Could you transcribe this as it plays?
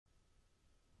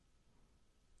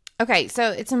Okay, so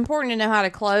it's important to know how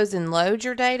to close and load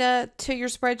your data to your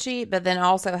spreadsheet, but then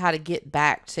also how to get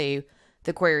back to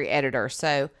the query editor.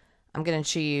 So I'm going to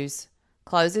choose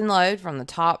close and load from the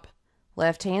top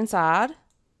left-hand side.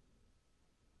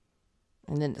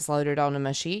 And then it's loaded onto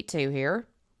my sheet too here.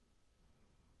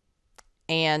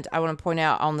 And I want to point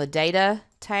out on the data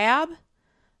tab,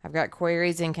 I've got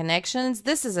queries and connections.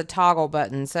 This is a toggle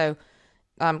button. So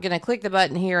I'm going to click the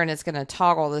button here and it's going to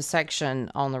toggle the section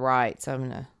on the right. So I'm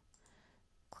going to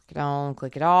click it on,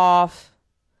 click it off.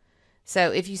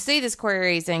 So if you see this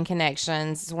queries and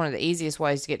connections, it's one of the easiest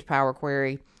ways to get to Power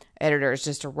Query Editor is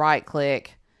just to right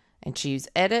click and choose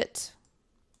edit.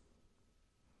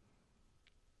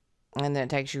 And then it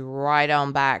takes you right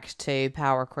on back to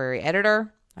Power Query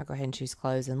Editor. I'll go ahead and choose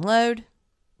close and load.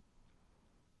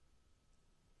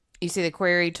 You see the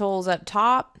query tools up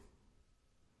top.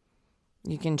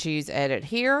 You can choose edit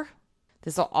here.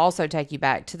 This will also take you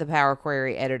back to the Power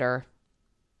Query Editor.